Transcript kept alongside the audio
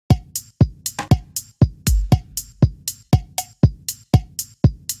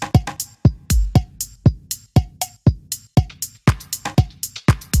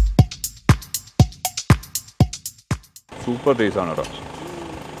Super taste ആണ് കേട്ടോ.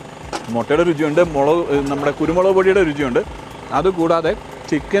 മുട്ടയുടെ രുചിയുണ്ട്, നമ്മുടെ കുരുമുളക് പൊടിയുടെ രുചിയുണ്ട്. അതുകൂടാതെ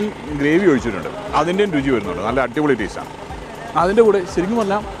ചിക്കൻ ഗ്രേവി ഒഴിച്ചിട്ടുണ്ട്, അതിൻ്റെയും രുചി വരുന്നുണ്ട്. നല്ല അടിപൊളി ടേസ്റ്റാണ്. അതിൻ്റെ കൂടെ ശരിക്കും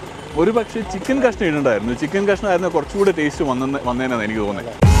പറഞ്ഞാൽ ഒരു പക്ഷേ ചിക്കൻ കഷ്ണം ഇടണ്ടായിരുന്നു. ചിക്കൻ കഷ്ണമായിരുന്നു കുറച്ചുകൂടി ടേസ്റ്റ് വന്നേനെന്ന് എനിക്ക്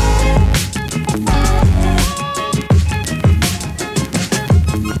തോന്നുന്നത്.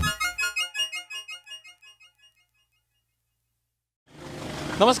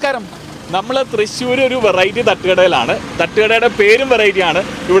 നമസ്കാരം. നമ്മൾ തൃശ്ശൂർ ഒരു വെറൈറ്റി തട്ടുകടയിലാണ്. തട്ടുകടയുടെ പേരും വെറൈറ്റിയാണ്,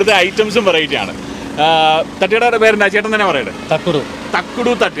 ഇവിടുത്തെ ഐറ്റംസും വെറൈറ്റിയാണ്. തട്ടുകടയുടെ പേരെന്താ ചേട്ടൻ തന്നെ പറയട്ടെ?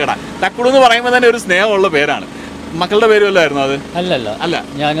 തക്കുടു തട്ടുകട. തക്കുടു എന്ന് പറയുമ്പോൾ തന്നെ ഒരു സ്നേഹമുള്ള പേരാണ്. മക്കളുടെ പേര് വല്ലതായിരുന്നു അത്? അല്ല,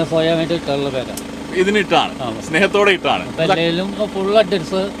 ഞാൻ സ്വയമായിട്ട് ഇട്ടുള്ള പേരാണ്. ഇതിനിട്ടാണ്, സ്നേഹത്തോടെ ഇട്ടാണ്. ഫുൾ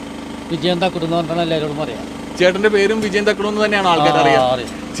അഡ്രസ് വിജയൻ തക്കുടു എന്ന് പറഞ്ഞാൽ എല്ലാവരോടും പറയാം. ചേട്ടന്റെ പേരും വിജയൻ തക്കുടു എന്ന് തന്നെയാണ് ആൾക്കാർ അറിയാം.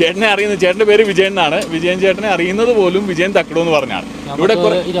 ചേട്ടനെ അറിയുന്നത്, ചേട്ടന്റെ പേര് വിജയൻ എന്നാണ്. വിജയൻ ചേട്ടനെ അറിയുന്നത് പോലും വിജയൻ തക്കുടു എന്ന് പറഞ്ഞാണ്. ഇവിടെ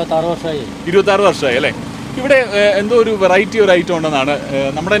 26 വർഷമായി അല്ലേ? ഇവിടെ എന്തോ ഒരു വെറൈറ്റി ഒരു ഐറ്റം ഉണ്ടെന്നാണ്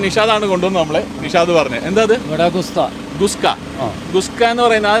നമ്മുടെ നിഷാദാണ് കൊണ്ടുവന്ന് നമ്മളെ. നിഷാദ് പറഞ്ഞത് എന്താ അത്? ഗുസ്ക എന്ന്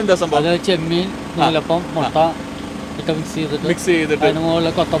പറയുന്നത് എന്താ സംഭവം? ചെമ്മീൻ, നൂലപ്പം, മുട്ട മിക്സ് ചെയ്തിട്ട്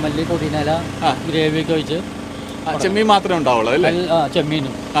അതിന് കൊത്തമല്ലി, പുതിനല, ഗ്രേവി ഒക്കെ ഒഴിച്ച്. ചെമ്മീൻ മാത്രമേ ഉണ്ടാവുള്ളൂ അല്ലേ?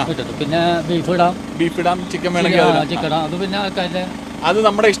 ചെമ്മീനും ഇട്ടിട്ട് പിന്നെ ബീഫ് ഇടാം, ചിക്കൻ വേണമെങ്കിൽ അത് പിന്നെ അത്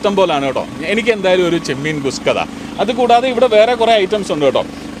നമ്മുടെ ഇഷ്ടം പോലാണ് കേട്ടോ. എനിക്ക് എന്തായാലും ഒരു ചെമ്മീൻ ഗുസ്കത. അത് കൂടാതെ ഇവിടെ വേറെ കുറേ ഐറ്റംസ് ഉണ്ട് കേട്ടോ.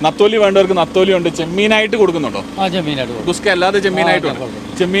 നത്തോലി വേണ്ടവർക്ക് നത്തോലി ഉണ്ട്. ചെമ്മീനായിട്ട് കൊടുക്കുന്നുണ്ടോ? ഗുസ്ക അല്ലാതെ ചെമ്മീനായിട്ടുണ്ട്.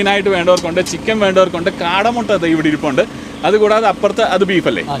 ചെമ്മീനായിട്ട് വേണ്ടവർക്കുണ്ട്, ചിക്കൻ വേണ്ടവർക്കുണ്ട്, കാടമുട്ട ഇവിടെ ഇരിപ്പുണ്ട്. അതുകൂടാതെ അപ്പുറത്ത് അത്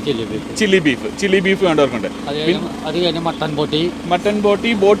ബീഫല്ലേ? Chilli beef വേണ്ടവർക്കുണ്ട്. മട്ടൻ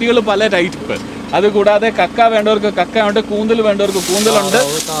ബോട്ടി, ബോട്ടികൾ പല ടൈപ്പ്. അതുകൂടാതെ കക്ക വേണ്ടവർക്ക് കക്ക ഉണ്ട്, കൂന്തൽ വേണ്ടവർക്ക് കൂന്തലുണ്ട്,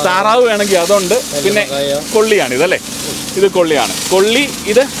 താറാവ് വേണമെങ്കിൽ അതുണ്ട്. പിന്നെ കൊള്ളിയാണ് ഇതല്ലേ? ഇത് കൊള്ളിയാണ്. കൊള്ളി.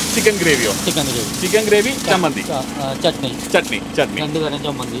 ഇത് ചിക്കൻ ഗ്രേവിയോ? ചിക്കൻ ഗ്രേവി, ചമ്മന്തി, ചട്നി.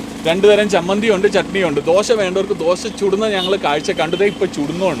 രണ്ടു തരം ചമ്മന്തി ഉണ്ട്, ചട്നി ഉണ്ട്. ദോശ വേണ്ടവർക്ക് ദോശ ചുടുന്ന ഞങ്ങൾ കാഴ്ച കണ്ടത്. ഇപ്പൊ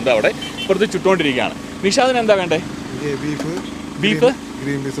ചുടുന്നുണ്ട് അവിടെ, ഇപ്പുറത്ത് ചുട്ടുകൊണ്ടിരിക്കുകയാണ്. നിഷാദിന് എന്താ വേണ്ടേ?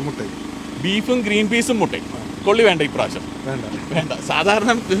 ബീഫും ഗ്രീൻ പീസും മുട്ടയും. കൊള്ളി വേണ്ട ഇപ്രാവശ്യം? വേണ്ട.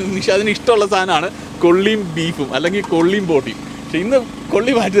 സാധാരണ നിഷാദിന് ഇഷ്ടമുള്ള സാധനമാണ് കൊള്ളിയും ബീഫും, അല്ലെങ്കിൽ കൊള്ളിയും ബോട്ടിയും. പക്ഷെ ഇന്ന്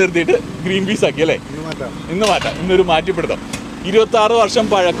കൊള്ളി മാറ്റി നിർത്തിയിട്ട് ഗ്രീൻ പീസ് ആക്കി അല്ലേ? ഇന്ന് മാറ്റാം, ഇന്നൊരു മാറ്റിപ്പെടുത്താം. 26 വർഷം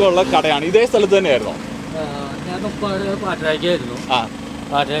പഴക്കമുള്ള കടയാണ്. ഇതേ സ്ഥലത്ത് തന്നെയായിരുന്നോ?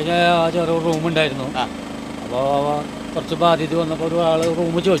 ചെറിയ റൂമുണ്ടായിരുന്നു. അപ്പോൾ കുറച്ച് ബാധ്യത വന്നപ്പോൾ ഒരു ആൾ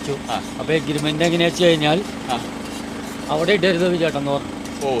റൂം ചോദിച്ചു. അപ്പോൾ എഗ്രിമെന്റ് എങ്ങനെയാ വെച്ച് കഴിഞ്ഞാൽ അവിടെ ഇടരുത് ചേട്ടൻ പറഞ്ഞു.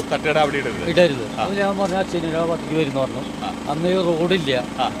 തട്ടുകട അവിടെ ഇടരുത്. അത് ഞാൻ പറഞ്ഞു അച്ഛന് 10 വരുന്ന പറഞ്ഞു. അന്ന് റോഡില്ല,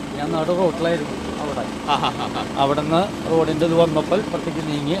 ഞാൻ നടു റോഡിലായിരുന്നു. അവിടെ നിന്ന് റോഡിൻ്റെ ഇത് വന്നപ്പോൾ ഇപ്പുറത്തേക്ക്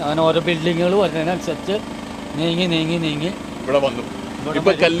നീങ്ങി, അങ്ങനെ ഓരോ ബിൽഡിങ്ങുകൾ വരുന്നതിനനുസരിച്ച് നീങ്ങി ഇവിടെ വന്നു.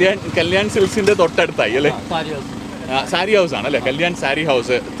 ഇപ്പൊ കല്യാൺ സിൽക്സിന്റെ തൊട്ടടുത്തായി അല്ലേ? സാരി ഹൗസ് ആണ് അല്ലേ? കല്യാൺ സാരി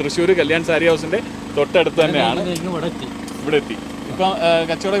ഹൗസ്, തൃശ്ശൂർ കല്യാൺ സാരി ഹൗസിന്റെ തൊട്ടടുത്ത് തന്നെയാണ്. ഇവിടെ എത്തി. ഇപ്പൊ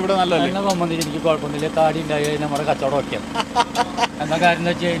കച്ചവടം ഇവിടെ നല്ലതല്ലേ? എനിക്ക് കുഴപ്പമൊന്നുമില്ല. താടി ഉണ്ടായി നമ്മുടെ കച്ചവടം ഒക്കെയാണ്. എന്താ കാര്യം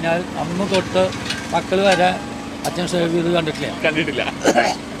എന്ന് വെച്ച് കഴിഞ്ഞാൽ അന്ന് തൊട്ട് മക്കള് വരെ അച്ഛൻ സേവ് ചെയ്ത് കണ്ടിട്ടില്ല.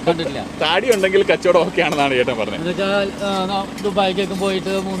 താടി ഉണ്ടെങ്കിൽ കച്ചവടം ഒക്കെ ആണെന്നാണ് ചേട്ടൻ പറഞ്ഞത്. എന്ന് വെച്ചാൽ ദുബായിക്കൊക്കെ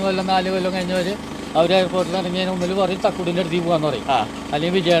പോയിട്ട് 3 കൊല്ലം 4 കൊല്ലം കഴിഞ്ഞവര് അവർ എയർപോർട്ടിൽ ഇറങ്ങിയതിന് മുമ്പിൽ പറയും തക്കുടിന്റെ അടുത്തേക്ക് പോകാന്ന് പറയും,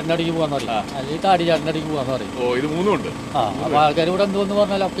 അല്ലെങ്കിൽ വിജയേട്ടൻ്റെ അടുത്തേക്ക് പോകാന്ന് പറയും, അല്ലെങ്കിൽ താടിചേട്ടൻ്റെ അടുത്തേക്ക് പോകാന്ന് പറയും. ഇത് മൂന്നുണ്ട്. അപ്പൊ ആൾക്കാർ ഇവിടെ എന്തോന്ന്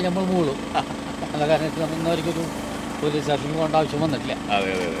പറഞ്ഞാൽ ഒക്കെ നമ്മൾ മൂളും. എന്താ കാരണം ഇന്നവർക്കൊരു പോലീസ് സ്റ്റേഷനിൽ പോകേണ്ട ആവശ്യം വന്നിട്ടില്ല.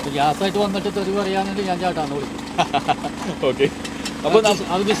 ഗ്യാസായിട്ട് വന്നിട്ട് തെറി പറയാനായിട്ട് ഞാൻ ചേട്ടാന്ന് വിളിക്കും.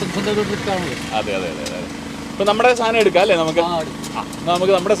 അത് ബിസിനസിന്റെ ഒരു ട്രിക്കാണ്. അപ്പൊ നമ്മുടെ സാധനം എടുക്കാം അല്ലേ?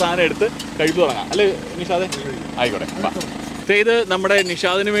 നമുക്ക് നമ്മുടെ സാധനം എടുത്ത് കഴിപ്പ് തുടങ്ങാം അല്ലേ നിഷാദെ? ആയിക്കോട്ടെ. ഇത് നമ്മുടെ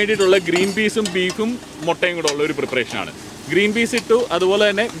നിഷാദിന് വേണ്ടിയിട്ടുള്ള ഗ്രീൻ പീസും ബീഫും മുട്ടയും കൂടെ ഉള്ള ഒരു പ്രിപ്പറേഷനാണ്. ഗ്രീൻ പീസ് ഇട്ടു, അതുപോലെ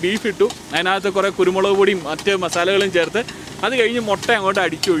തന്നെ ബീഫ് ഇട്ടു, അതിനകത്ത് കുറേ കുരുമുളക് പൊടിയും മറ്റ് മസാലകളും ചേർത്ത് അത് കഴിഞ്ഞ് മുട്ട അങ്ങോട്ട്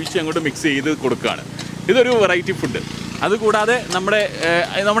അടിച്ചൊഴിച്ച് അങ്ങോട്ട് മിക്സ് ചെയ്ത് കൊടുക്കുകയാണ്. ഇതൊരു വെറൈറ്റി ഫുഡ്. അതുകൂടാതെ നമ്മുടെ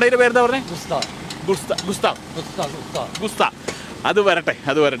ഇതിൻ്റെ പേരെന്താ പറഞ്ഞേ? ഗുസ്ത. അത് വരട്ടെ.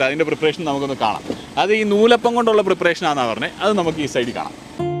 അതിൻ്റെ പ്രിപ്പറേഷൻ നമുക്കൊന്ന് കാണാം. അത് ഈ നൂലപ്പം കൊണ്ടുള്ള പ്രിപ്പറേഷനാണെന്നാണ് പറഞ്ഞത്. അത് നമുക്ക് ഈ സൈഡിൽ കാണാം.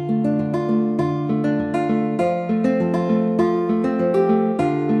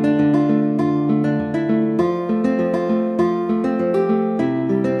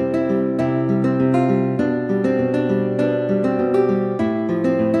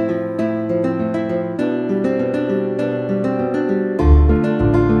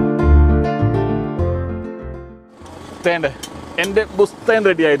 എൻ്റെ ബുസ്തൻ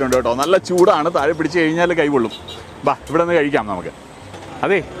റെഡി ആയിട്ടുണ്ട് കേട്ടോ. നല്ല ചൂടാണ്, താഴെ പിടിച്ച് കഴിഞ്ഞാൽ കൈകൊള്ളും. ബാ, ഇവിടെ നിന്ന് കഴിക്കാം നമുക്ക്.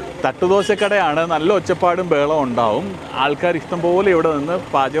 അതെ, തട്ടുദോശക്കടയാണ്. നല്ല ഒച്ചപ്പാടും ബഹളവും ഉണ്ടാവും. ആൾക്കാർ ഇഷ്ടംപോലെ ഇവിടെ നിന്ന്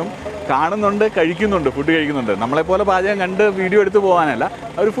പാചകം കാണുന്നുണ്ട്, ഫുഡ് കഴിക്കുന്നുണ്ട്. നമ്മളെപ്പോലെ പാചകം കണ്ട് വീഡിയോ എടുത്ത് പോകാനല്ല,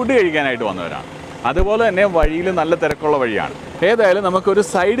 അവർ ഫുഡ് കഴിക്കാനായിട്ട് വന്നവരാണ്. അതുപോലെ തന്നെ വഴിയിൽ നല്ല തിരക്കുള്ള വഴിയാണ്. ഏതായാലും നമുക്കൊരു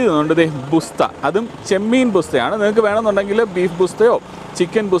സൈഡ് നിന്നുണ്ട് ദേ ബുസ്ത, അതും ചെമ്മീൻ ബുസ്തയാണ്. നിങ്ങൾക്ക് വേണമെന്നുണ്ടെങ്കിൽ ബീഫ് ബുസ്തയോ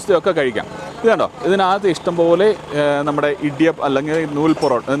ചിക്കൻ ബുസ്തയോ ഒക്കെ കഴിക്കാം. ഇത് കണ്ടോ, ഇതിനകത്ത് ഇഷ്ടംപോലെ നമ്മുടെ ഇടിയപ്പം അല്ലെങ്കിൽ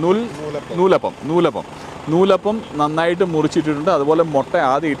നൂലപ്പം നന്നായിട്ട് മുറിച്ചിട്ടിട്ടുണ്ട്. അതുപോലെ മുട്ട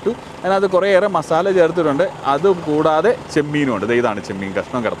ആദ്യം ഇട്ടു, അതിനകത്ത് കുറേയേറെ മസാല ചേർത്തിട്ടുണ്ട്. അതും കൂടാതെ ചെമ്മീനും ഉണ്ട്. ഇതാണ് ചെമ്മീൻ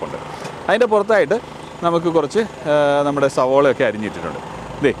കഷ്ണം കിടപ്പുണ്ട്. അതിൻ്റെ പുറത്തായിട്ട് നമുക്ക് കുറച്ച് നമ്മുടെ സവോളയൊക്കെ അരിഞ്ഞിട്ടിട്ടുണ്ട്.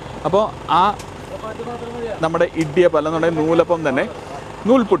 ഇതേ അപ്പോൾ ആ നമ്മുടെ ഇടിയപ്പം അല്ലെന്നുണ്ടെങ്കിൽ നൂലപ്പം തന്നെ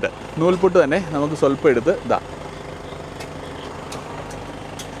നൂൽപുട്ട് തന്നെ നമുക്ക് സ്വല്പം എടുത്ത് ഇതാ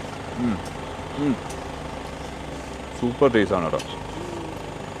സൂപ്പർ ടേസ്റ്റാണ് കേട്ടോ.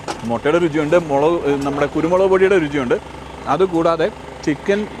 മുട്ടയുടെ രുചിയുണ്ട്, നമ്മുടെ കുരുമുളക് പൊടിയുടെ രുചിയുണ്ട്. അതുകൂടാതെ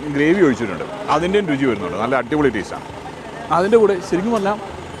ചിക്കൻ ഗ്രേവി ഒഴിച്ചിട്ടുണ്ട്, അതിൻ്റെയും രുചി വരുന്നുണ്ട്. നല്ല അടിപൊളി ടേസ്റ്റാണ്. അതിൻ്റെ കൂടെ ശരിക്കും പറഞ്ഞാൽ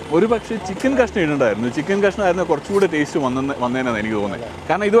ഒരു പക്ഷേ ചിക്കൻ കഷ്ണം ഇടണ്ടായിരുന്നു. ചിക്കൻ കഷ്ണം ആയിരുന്നു കുറച്ചുകൂടെ ടേസ്റ്റ് വന്നേനെന്ന് എനിക്ക് തോന്നുന്നത്.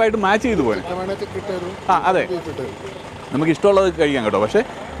 കാരണം ഇതുമായിട്ട് മാച്ച് ചെയ്തു പോയി. അതെ, നമുക്ക് ഇഷ്ടമുള്ളത് കഴിക്കാം കേട്ടോ. പക്ഷേ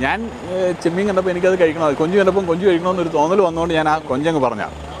ഞാൻ ചെമ്മീൻ കണ്ടപ്പോൾ എനിക്കത് കഴിക്കണം, കൊഞ്ച് കണ്ടപ്പം കൊഞ്ച് കഴിക്കണമെന്നൊരു തോന്നൽ വന്നുകൊണ്ട് ഞാൻ ആ കൊഞ്ചങ്ങ്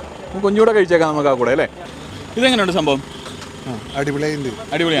പറഞ്ഞാൽ കൊഞ്ചൂടെ കഴിച്ചേക്കാം നമുക്ക് ആ കൂടെ അല്ലേ. ഇതെങ്ങനെയുണ്ട് സംഭവം? അടിപൊളിയാണ്.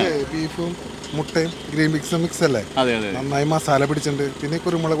 ബീഫും മുട്ടയും ഗ്രീൻ പീസും മിക്സ് അല്ലേ? അതെ അതെ, നന്നായി മസാല പിടിച്ചിട്ടുണ്ട്. പിന്നെ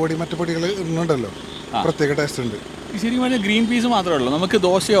കുരുമുളക് പൊടി മറ്റു പൊടികൾ ഇടുന്നുണ്ടല്ലോ, പ്രത്യേക ടേസ്റ്റ് ഉണ്ട്. ശരിക്കും പറഞ്ഞാൽ ഗ്രീൻ പീസ് മാത്രമേ ഉള്ളൂ, നമുക്ക്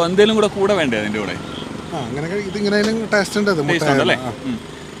ദോശയോ എന്തെങ്കിലും കൂടെ വേണ്ടേ അതിൻ്റെ കൂടെ? അങ്ങനെ ഇതിങ്ങനെ ടേസ്റ്റ് ഉണ്ട് അല്ലേ?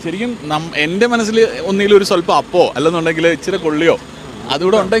 ശരിക്കും എൻ്റെ മനസ്സിൽ ഒന്നിലും ഒരു സ്വല്പം അപ്പോ അല്ലെന്നുണ്ടെങ്കിൽ ഇച്ചിരി കൊള്ളിയോ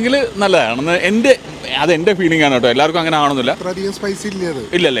അതുകൂടെ ഉണ്ടെങ്കിൽ നല്ലതാണ്. അതെൻ്റെ ഫീലിംഗ് ആണ് കേട്ടോ. എല്ലാവർക്കും അങ്ങനെ ആവണമെന്നില്ല.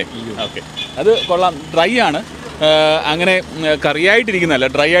 ഇല്ലല്ലേ? ഓക്കെ, അത് കൊള്ളാം. ഡ്രൈ ആണ്, അങ്ങനെ കറിയായിട്ടിരിക്കുന്നതല്ല,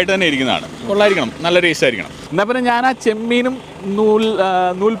 ഡ്രൈ ആയിട്ട് തന്നെ ഇരിക്കുന്നതാണ്. കൊള്ളായിരിക്കണം, നല്ല ടേസ്റ്റ് ആയിരിക്കണം. എന്നാൽ പിന്നെ ഞാൻ ആ ചെമ്മീനും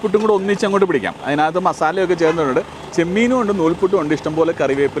നൂൽപുട്ടും കൂടെ ഒന്നിച്ച് അങ്ങോട്ട് പിടിക്കാം. അതിനകത്ത് മസാലയൊക്കെ ചേർന്നിട്ടുണ്ട്. ചെമ്മീനും ഉണ്ട്, നൂൽപുട്ടും ഉണ്ട്, ഇഷ്ടംപോലെ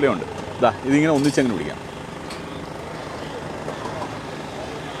കറിവേപ്പിലയും ഉണ്ട്. ഇതാ ഇതിങ്ങനെ ഒന്നിച്ചങ്ങനെ പിടിക്കാം.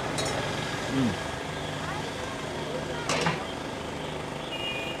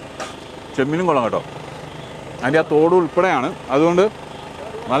 ചെമ്മീനും കൊള്ളാം കേട്ടോ. അതിൻ്റെ ആ തോട് ഉൾപ്പെടെയാണ്, അതുകൊണ്ട്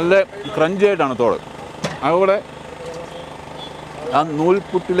നല്ല ക്രഞ്ചി ആയിട്ടാണ് തോട്. അതുപോലെ ആ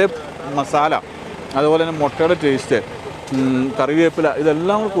നൂൽപുട്ടിലെ മസാല, അതുപോലെ തന്നെ മുട്ടയുടെ ടേസ്റ്റ്, കറിവേപ്പില,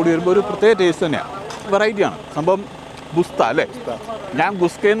 ഇതെല്ലാം കൂടി വരുമ്പോൾ ഒരു പ്രത്യേക ടേസ്റ്റ് തന്നെയാണ്. വെറൈറ്റിയാണ് സംഭവം. ബുസ്ത അല്ലേ? ഞാൻ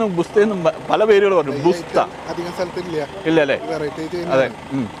ബുസ്കയെന്നും ബുസ്തയെന്നും പല പേരുകൾ പറഞ്ഞു. ബുസ്ത ഇല്ല അല്ലേ? അതെ,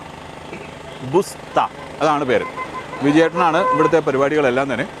 ബുസ്ത അതാണ് പേര്. വിജയേട്ടനാണ് ഇവിടുത്തെ പരിപാടികളെല്ലാം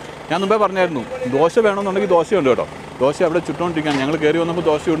തന്നെ. ഞാൻ മുമ്പേ പറഞ്ഞായിരുന്നു, ദോശ വേണമെന്നുണ്ടെങ്കിൽ ദോശയുണ്ട് കേട്ടോ. ദോശ അവിടെ ചുട്ടുകൊണ്ടിരിക്കുകയാണ്. ഞങ്ങൾ കയറി വന്നപ്പോൾ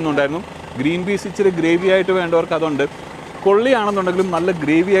ദോശ ഇടുന്നുണ്ടായിരുന്നു. ഗ്രീൻ പീസ് ഇച്ചിരി ഗ്രേവി ആയിട്ട് വേണ്ടവർക്ക് അതുണ്ട്. കൊള്ളിയാണെന്നുണ്ടെങ്കിലും നല്ല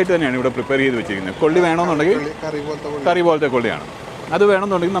ഗ്രേവി ആയിട്ട് തന്നെയാണ് ഇവിടെ പ്രിപ്പയർ ചെയ്ത് വെച്ചിരിക്കുന്നത്. കൊള്ളി വേണമെന്നുണ്ടെങ്കിൽ കറി പോലത്തെ കൊള്ളിയാണ്. അത്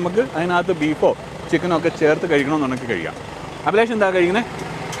വേണമെന്നുണ്ടെങ്കിൽ നമുക്ക് അതിനകത്ത് ബീഫോ ചിക്കനോ ഒക്കെ ചേർത്ത് കഴിക്കണമെന്നുണ്ടെങ്കിൽ കഴിക്കാം. അഭിലാഷ് എന്താ കഴിക്കുന്നത്?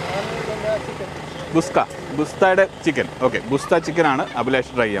 ബുസ്തയുടെ ചിക്കൻ. ഓക്കെ, ബുസ്ത ചിക്കനാണ്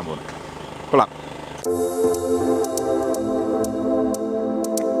അഭിലാഷ് ട്രൈ ചെയ്യാൻ പോകുന്നത്. കൊള്ളാം.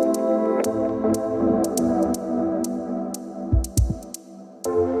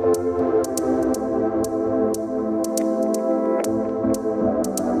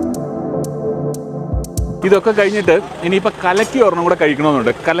 ഇതൊക്കെ കഴിഞ്ഞിട്ട് ഇനിയിപ്പോൾ കലക്കി ഒരെണ്ണം കൂടെ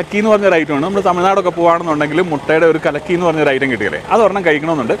കഴിക്കണമെന്നുണ്ട്. കലക്കി എന്ന് പറഞ്ഞൊരു ഐറ്റമാണ്. നമ്മൾ തമിഴ്നാടൊക്കെ പോകുകയാണെന്നുണ്ടെങ്കിൽ മുട്ടയുടെ ഒരു കലക്കി എന്ന് പറഞ്ഞൊരു ഐറ്റം കിട്ടിയില്ലേ, അത് ഒരെണ്ണം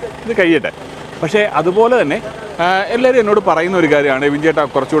കഴിക്കണമെന്നുണ്ട്. ഇത് കഴിയട്ടെ. പക്ഷേ അതുപോലെ തന്നെ എല്ലാവരും എന്നോട് പറയുന്ന ഒരു കാര്യമാണ്, വിജയേട്ടാ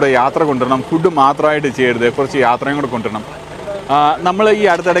കുറച്ചുകൂടെ യാത്ര കൊണ്ടുവരണം, ഫുഡ് മാത്രമായിട്ട് ചെയ്യരുത്, കുറച്ച് യാത്രയും കൂടെ കൊണ്ടുവരണം. നമ്മൾ ഈ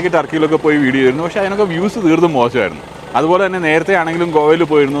അടുത്തിടയ്ക്ക് ടർക്കിയിലൊക്കെ പോയി വീഡിയോ ചെയ്തിരുന്നു, പക്ഷേ അതിനൊക്കെ വ്യൂസ് തീർത്തും മോശമായിരുന്നു. അതുപോലെ തന്നെ നേരത്തെ ആണെങ്കിലും ഗോവയിൽ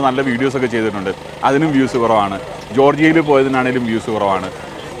പോയിരുന്നു, നല്ല വീഡിയോസൊക്കെ ചെയ്തിട്ടുണ്ട്, അതിനും വ്യൂസ് കുറവാണ്. ജോർജിയയിൽ പോയതിനാണെങ്കിലും വ്യൂസ് കുറവാണ്.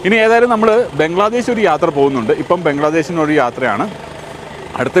 ഇനി ഏതായാലും നമ്മൾ ബംഗ്ലാദേശ് ഒരു യാത്ര പോകുന്നുണ്ട്. ഇപ്പം ബംഗ്ലാദേശിനൊരു യാത്രയാണ്.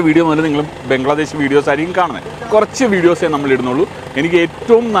 അടുത്ത വീഡിയോ മുതൽ നിങ്ങൾ ബംഗ്ലാദേശ് വീഡിയോസ് ആയിരിക്കും കാണുന്നത്. കുറച്ച് വീഡിയോസേ നമ്മൾ ഇടുന്നുള്ളൂ. എനിക്ക്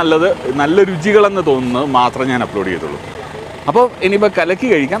ഏറ്റവും നല്ല രുചികളെന്ന് തോന്നുന്നത് മാത്രമേ ഞാൻ അപ്ലോഡ് ചെയ്തുള്ളൂ. അപ്പോൾ ഇനിയിപ്പോൾ കലക്കി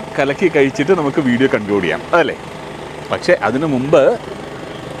കഴിക്കാം. കലക്കി കഴിച്ചിട്ട് നമുക്ക് വീഡിയോ കൺക്ലൂഡ് ചെയ്യാം, അതല്ലേ? പക്ഷേ അതിനു മുമ്പ്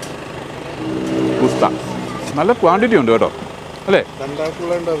ബുസ്ത നല്ല ക്വാണ്ടിറ്റി ഉണ്ട് കേട്ടോ, അല്ലേ?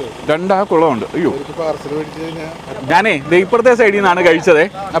 രണ്ടാക്കുള്ളതുണ്ട്. അയ്യോ, ഞാനേ ഇപ്പുറത്തെ സൈഡിൽ നിന്നാണ് കഴിച്ചത്.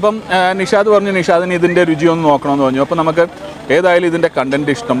 അപ്പം നിഷാദ് പറഞ്ഞു നിഷാദിന് ഇതിൻ്റെ രുചിയൊന്ന് നോക്കണമെന്ന് പറഞ്ഞു. അപ്പം നമുക്ക് ഏതായാലും ഇതിൻ്റെ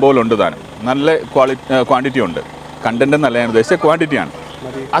കണ്ടൻറ്റ് ഇഷ്ടം പോലെ ഉണ്ട് താനും. നല്ല ക്വാണ്ടിറ്റി ഉണ്ട്. കണ്ടൻറ്റ് എന്നല്ല ഞാൻ ഉദ്ദേശിച്ച ക്വാണ്ടിറ്റിയാണ്.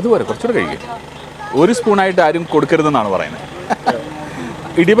 അതുപോലെ കുറച്ചുകൂടെ കഴിക്കുക. ഒരു സ്പൂണായിട്ട് ആരും കൊടുക്കരുതെന്നാണ് പറയുന്നത്.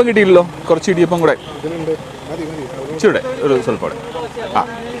 ഇടിയപ്പം കിട്ടിയില്ലല്ലോ, കുറച്ച് ഇടിയപ്പം കൂടെ ഇച്ചിരി ഒരു സ്വല്പം. ആ,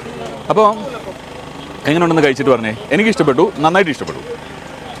 അപ്പോൾ എങ്ങനെയുണ്ടെന്ന് കഴിച്ചിട്ട് പറഞ്ഞേ. എനിക്ക് ഇഷ്ടപ്പെട്ടു, നന്നായിട്ട് ഇഷ്ടപ്പെട്ടു.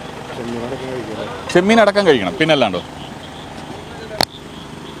 ചെമ്മീൻ അടക്കം കഴിക്കണം, പിന്നെ അല്ലാണ്ടോ.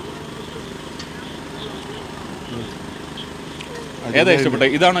 ഏതാ ഇഷ്ടപ്പെട്ടെ?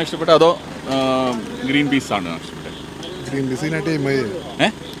 ഇതാണോ ഇഷ്ടപ്പെട്ടത് അതോ ഗ്രീൻ പീസ് ആണോ ഇഷ്ടപ്പെട്ടത്? ഗ്രീൻ പീസ്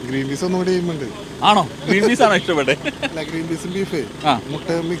ഗ്രീൻ പീസ് ഒന്നുകൂടി ചെയ്യുന്നുണ്ട്. ആണോ? ഗ്രീൻ പീസ് ആണോ ഇഷ്ടപ്പെട്ടെ? അല്ല, ഗ്രീൻ പീസും ബീഫേ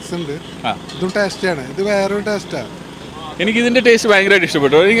മുട്ട മിക്സ് ഉണ്ട്. ഇതും ടേസ്റ്റാണ്. ഇത് വേറൊരു ടേസ്റ്റാ. എനിക്ക് ഇതിന്റെ ടേസ്റ്റ് ഭയങ്കരമായിട്ട്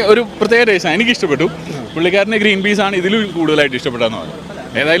ഇഷ്ടപ്പെട്ടു. ഒരു പ്രത്യേക ടേസ്റ്റാണ്, എനിക്ക് ഇഷ്ടപ്പെട്ടു. പുള്ളിക്കാരൻ്റെ ഗ്രീൻ പീസ് ആണ് ഇതിലും കൂടുതലായിട്ട് ഇഷ്ടപ്പെട്ടതെന്ന് പറഞ്ഞു.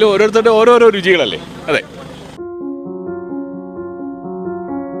 ഏതായാലും ഓരോരുത്തരുടെ ഓരോരോ രുചികളല്ലേ. അതെ.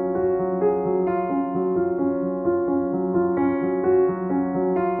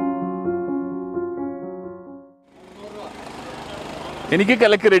 എനിക്ക്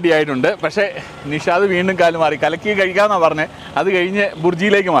കലക്ക് റെഡി ആയിട്ടുണ്ട്. പക്ഷേ നിഷാദ് വീണ്ടും കാല് മാറി. കലക്കി കഴിക്കാമെന്നാണ് പറഞ്ഞത്. അത് കഴിഞ്ഞ്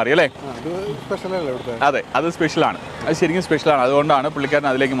ബുർജിയിലേക്ക് മാറി അല്ലേ? അതെ, അത് സ്പെഷ്യലാണ്. അത് ശരിക്കും സ്പെഷ്യലാണ്. അതുകൊണ്ടാണ് പുള്ളിക്കാരൻ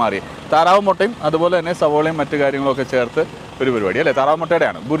അതിലേക്ക് മാറിയത്. താറാവ് മുട്ടയും അതുപോലെ തന്നെ സവോളയും മറ്റു കാര്യങ്ങളൊക്കെ ചേർത്ത് ഒരു പരിപാടി അല്ലേ? താറാവ്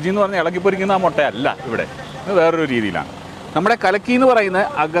മുട്ടയുടെയാണ്. ബുർജി എന്ന് പറഞ്ഞാൽ ഇളക്കി പൊരിക്കുന്ന ആ മുട്ടയല്ല ഇവിടെ, ഇത് വേറൊരു രീതിയിലാണ്. നമ്മുടെ കലക്കി എന്ന് പറയുന്നത്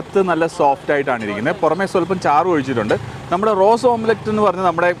അകത്ത് നല്ല സോഫ്റ്റ് ആയിട്ടാണ് ഇരിക്കുന്നത്. പുറമേ സ്വല്പം ചാറ് ഒഴിച്ചിട്ടുണ്ട്. നമ്മുടെ റോസ് ഓംലെറ്റ് എന്ന് പറഞ്ഞ്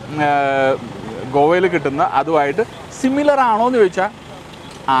നമ്മുടെ ഗോവയിൽ കിട്ടുന്ന അതുമായിട്ട് സിമിലർ ആണോ എന്ന് ചോദിച്ചാൽ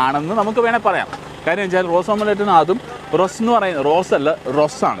ആണെന്ന് നമുക്ക് വേണേൽ പറയാം. കാര്യം വെച്ചാൽ റോസ് ഓംലെറ്റിന് അതും റൊസ് എന്ന് പറയുന്നത് റോസ് അല്ല,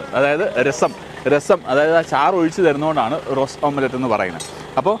 റൊസ്സാണ്. അതായത് രസം അതായത് ആ ചാറ് ഒഴിച്ച് തരുന്നതുകൊണ്ടാണ് റോസ് ഓംലെറ്റ് എന്ന് പറയുന്നത്.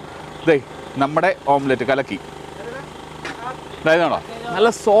 അപ്പോൾ ഇതേ നമ്മുടെ ഓംലെറ്റ് കലക്കി അതായതാണോ നല്ല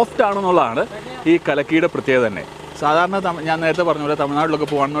സോഫ്റ്റ് ആണെന്നുള്ളതാണ് ഈ കലക്കിയുടെ പ്രത്യേകത തന്നെ. സാധാരണ ഞാൻ നേരത്തെ പറഞ്ഞ പോലെ തമിഴ്നാട്ടിലൊക്കെ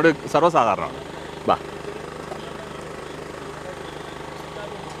പോകാനോട് സർവ്വസാധാരണമാണ്. ബാ,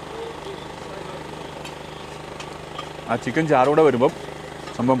 ആ ചിക്കൻ ചാറൂടെ വരുമ്പം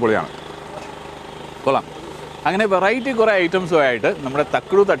സംഭവം പൊളിയാണ്, കൊള്ളാം. അങ്ങനെ വെറൈറ്റി കുറേ ഐറ്റംസുമായിട്ട് നമ്മുടെ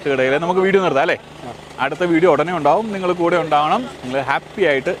തക്കുടു തട്ടുകടയിൽ നമുക്ക് വീഡിയോ നിർത്താം അല്ലേ? അടുത്ത വീഡിയോ ഉടനെ ഉണ്ടാവും. നിങ്ങൾ കൂടെ ഉണ്ടാവണം. നിങ്ങൾ ഹാപ്പി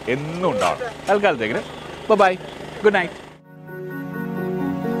ആയിട്ട് എന്നും ഉണ്ടാവണം. തൽക്കാലത്തേക്ക് ബൈ, ഗുഡ് നൈറ്റ്.